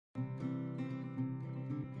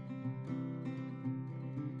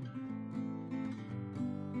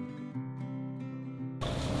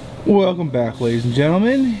Welcome back, ladies and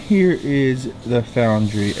gentlemen. Here is the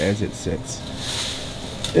Foundry as it sits.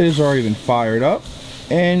 It has already been fired up,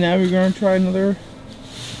 and now we're going to try another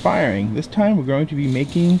firing. This time we're going to be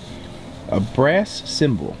making a brass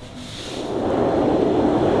cymbal.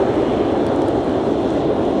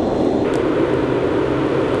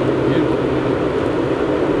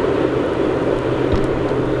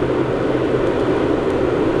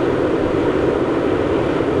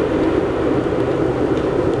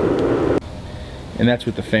 And that's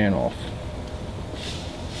with the fan off.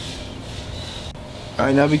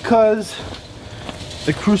 Alright, now because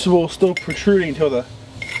the crucible is still protruding until the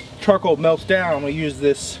charcoal melts down, I'm going to use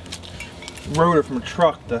this rotor from a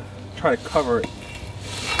truck to try to cover it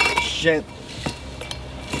gently.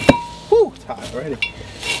 Whew, it's hot already.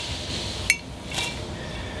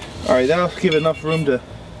 Alright, that'll give it enough room to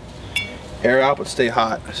air out but stay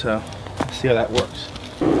hot, so let's see how that works.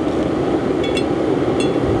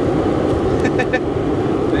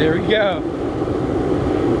 There we go.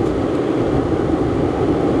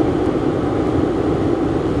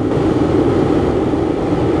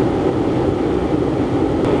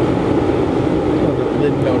 Oh, the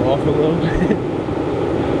lid melt off a little bit.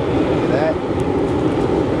 Look at that.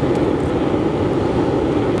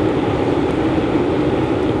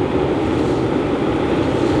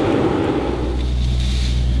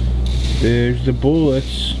 There's the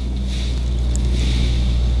bullets.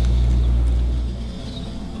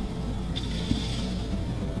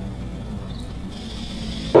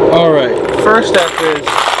 Alright, first step is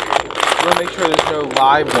we're going to make sure there's no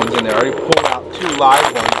live ones in there. I already pulled out 2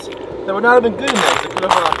 live ones that would not have been good in there. They could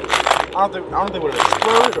have, I don't think it would have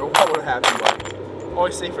exploded or what would have happened, but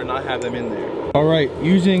always safer to not have them in there. Alright,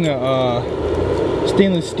 using a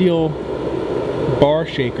stainless steel bar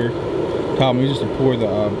shaker, I'm using just to pour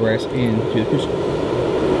the brass into the crucible.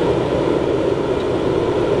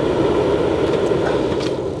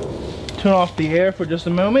 Turn off the air for just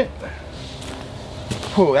a moment.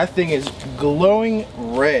 Whoa, that thing is glowing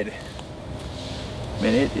red.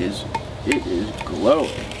 Man, it is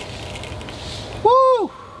glowing.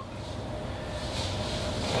 Woo!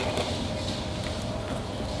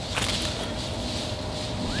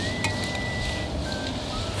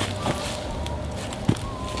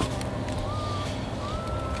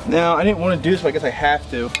 Now, I didn't want to do this, but I guess I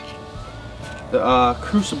have to. The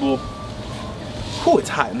crucible. Whew, it's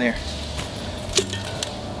hot in there.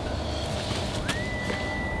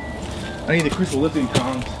 I need the crucible lifting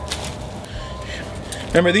tongs.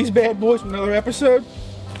 Remember these bad boys from another episode?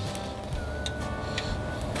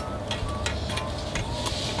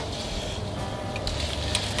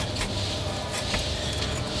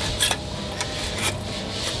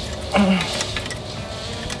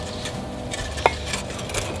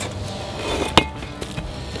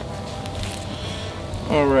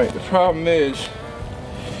 Alright, the problem is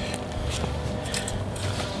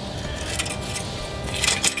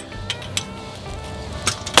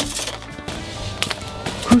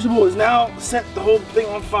Crucible has now set the whole thing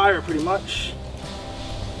on fire pretty much.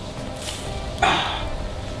 I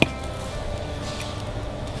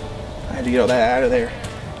had to get all that out of there.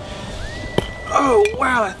 Oh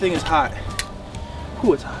wow, that thing is hot.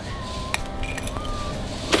 Ooh, it's hot.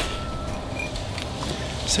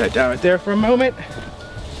 Set it down right there for a moment.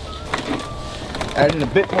 Add in a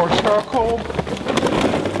bit more charcoal.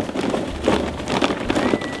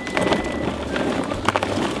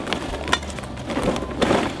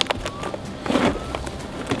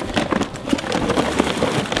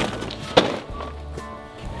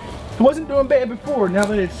 It wasn't doing bad before, now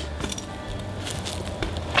that it's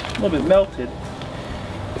a little bit melted.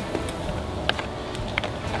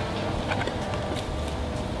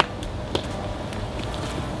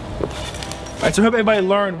 Alright, so I hope everybody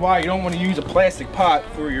learned why you don't want to use a plastic pot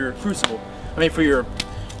for your crucible. I mean for your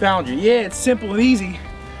foundry. Yeah, it's simple and easy,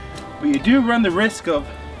 but you do run the risk of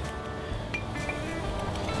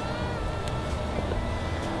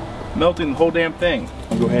melting the whole damn thing.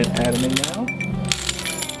 I'll go ahead and add them in now.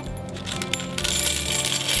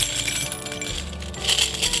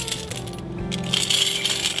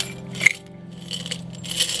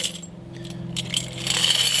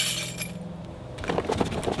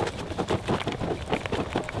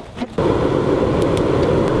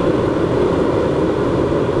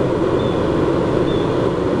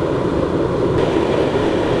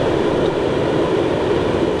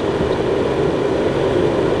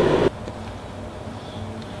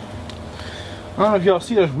 I don't know if y'all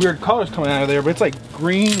see those weird colors coming out of there, but it's like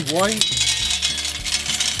green, white.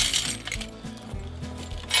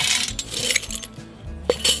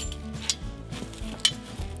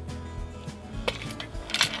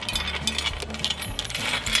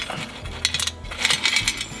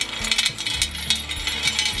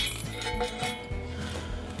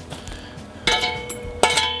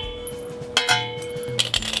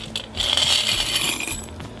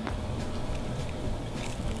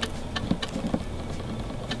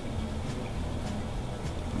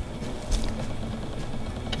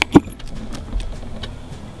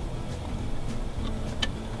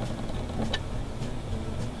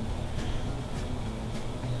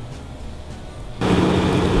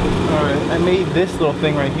 made this little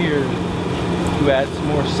thing right here to add some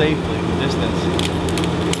more safely distance.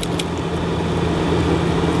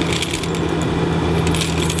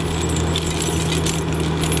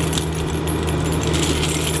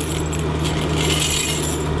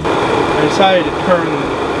 I decided to turn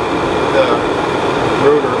the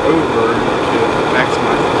rotor over to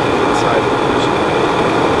maximize the inside of the crucible.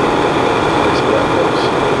 Let's see how that goes.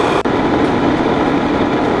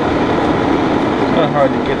 It's kind of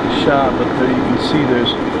hard to get the shot, but there you can see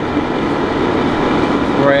there's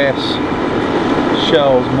brass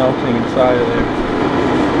shells melting inside of there.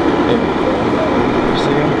 There we go. You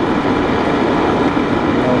see them?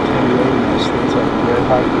 Melting really nicely inside the red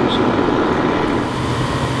hot crucible.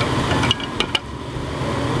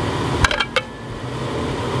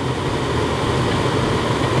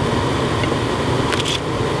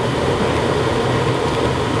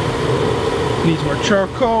 Needs more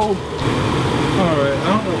charcoal. Alright, I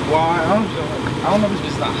don't know why. I don't know if it's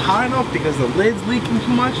just not hot enough because the lid's leaking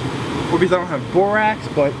too much, or because I don't have borax,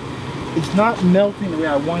 but it's not melting the way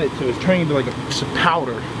I want it to. It's turning into like a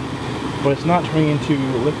powder, but it's not turning into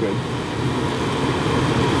liquid.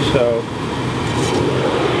 So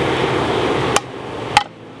I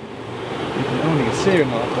don't know if you can see it or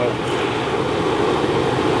not, but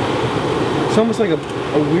it's almost like a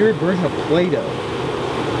weird version of Play-Doh.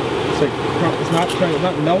 It's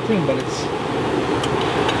not melting, but it's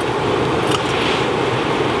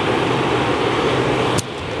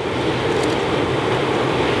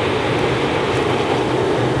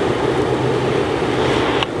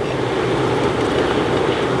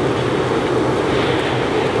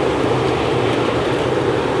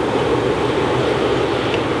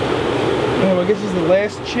I guess this is the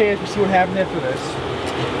last chance to see what happens after this.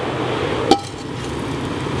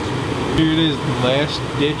 Here it is, the last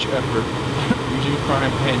ditch effort. Using a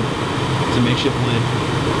frying pan as a makeshift lid.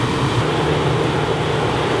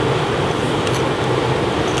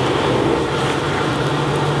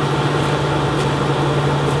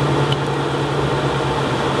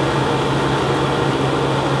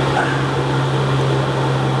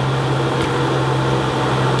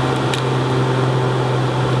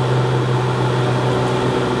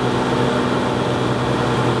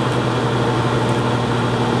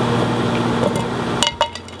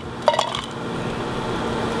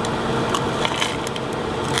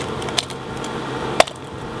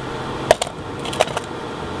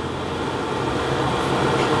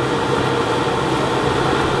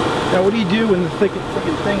 Now what do you do when the freaking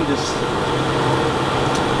thing just...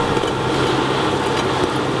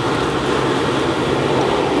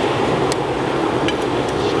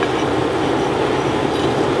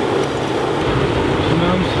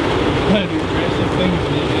 Sometimes you gotta do aggressive things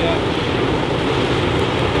to do that.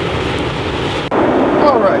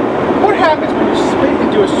 Alright, what happens when you spin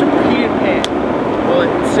into a superheated pan? Will it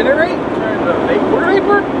incinerate? Turn into water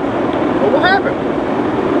vapor? What will happen?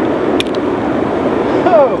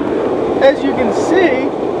 Oh! As you can see,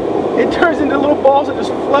 it turns into little balls that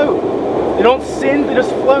just float. They don't sink, they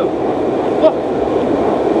just float. Look.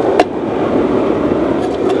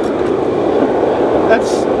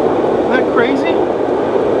 Isn't that crazy?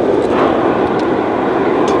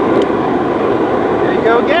 There you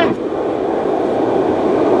go again.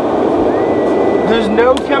 There's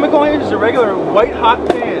no chemical in it, it's a regular white hot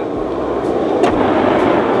pan. That's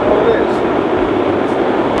all it is.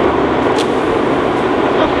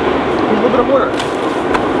 A little bit of water.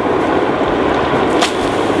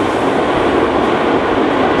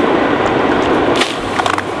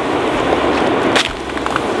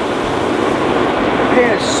 The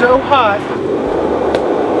pan is so hot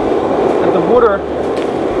that the water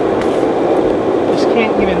just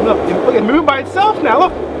can't even look. Look, it's moving by itself now.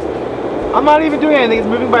 Look, I'm not even doing anything. It's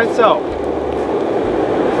moving by itself.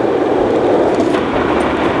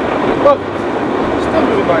 Look, it's still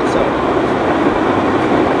moving by itself.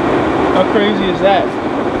 How crazy is that?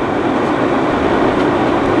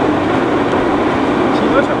 See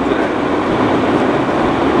what's up to that.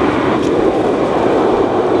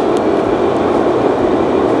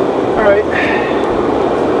 Alright.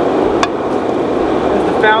 As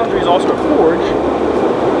the Foundry is also a forge,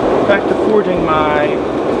 back to forging my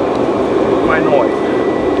knife.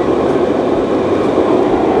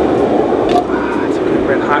 That's a good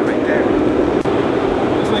red hot right there.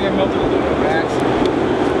 Looks like I melted a little bit of wax.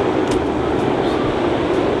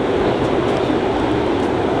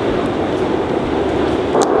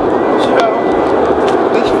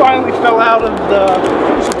 Finally fell out of the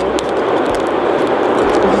crucible.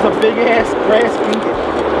 This is a big ass brass ingot.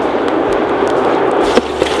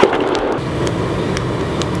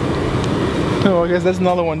 Oh, I guess that's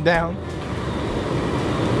another one down.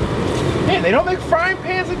 Man, Man, they don't make frying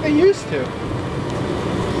pans like they used to.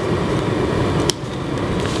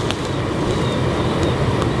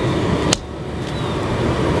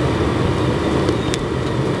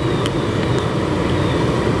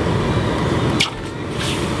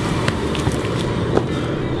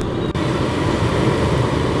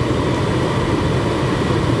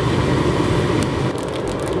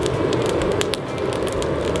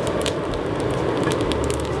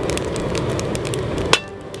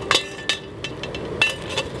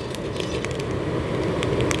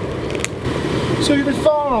 So you've been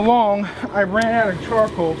following along. I ran out of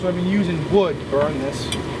charcoal, so I've been using wood to burn this.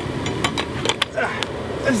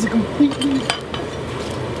 This is a completely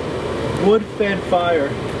wood-fed fire.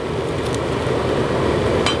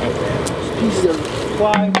 Just pieces of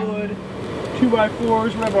plywood,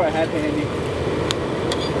 2x4s, whatever I had handy.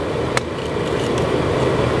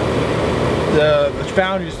 The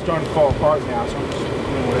Foundry is starting to fall apart now, so I'm just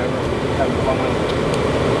doing whatever, having fun.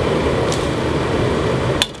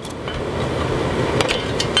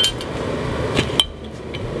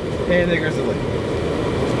 And there goes the lid.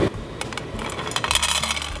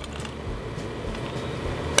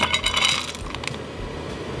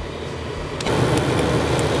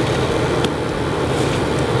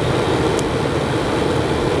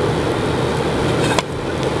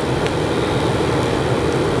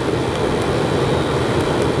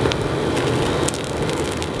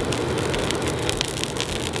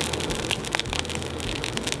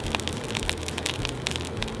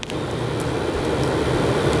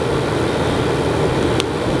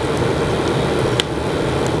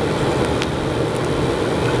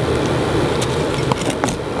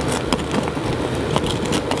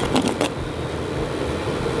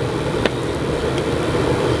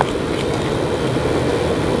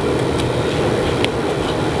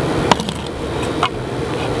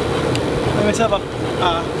 Myself a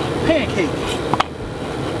pancake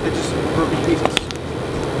that just broke in pieces.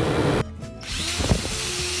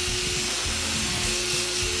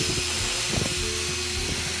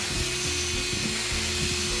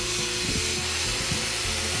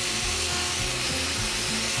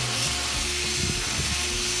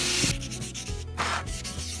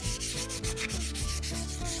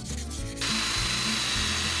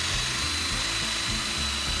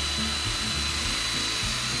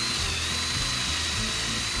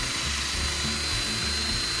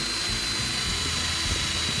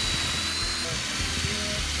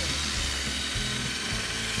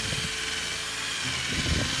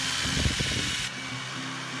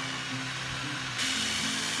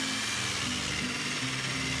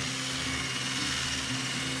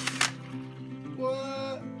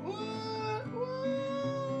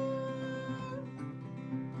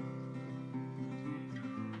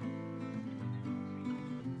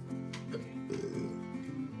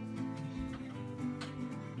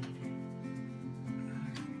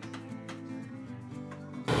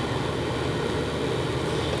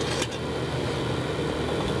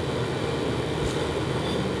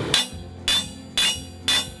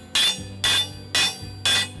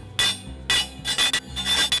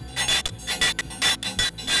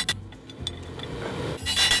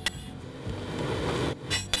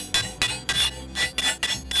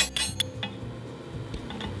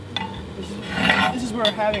 This is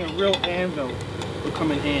where having a real anvil will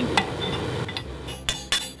come in handy.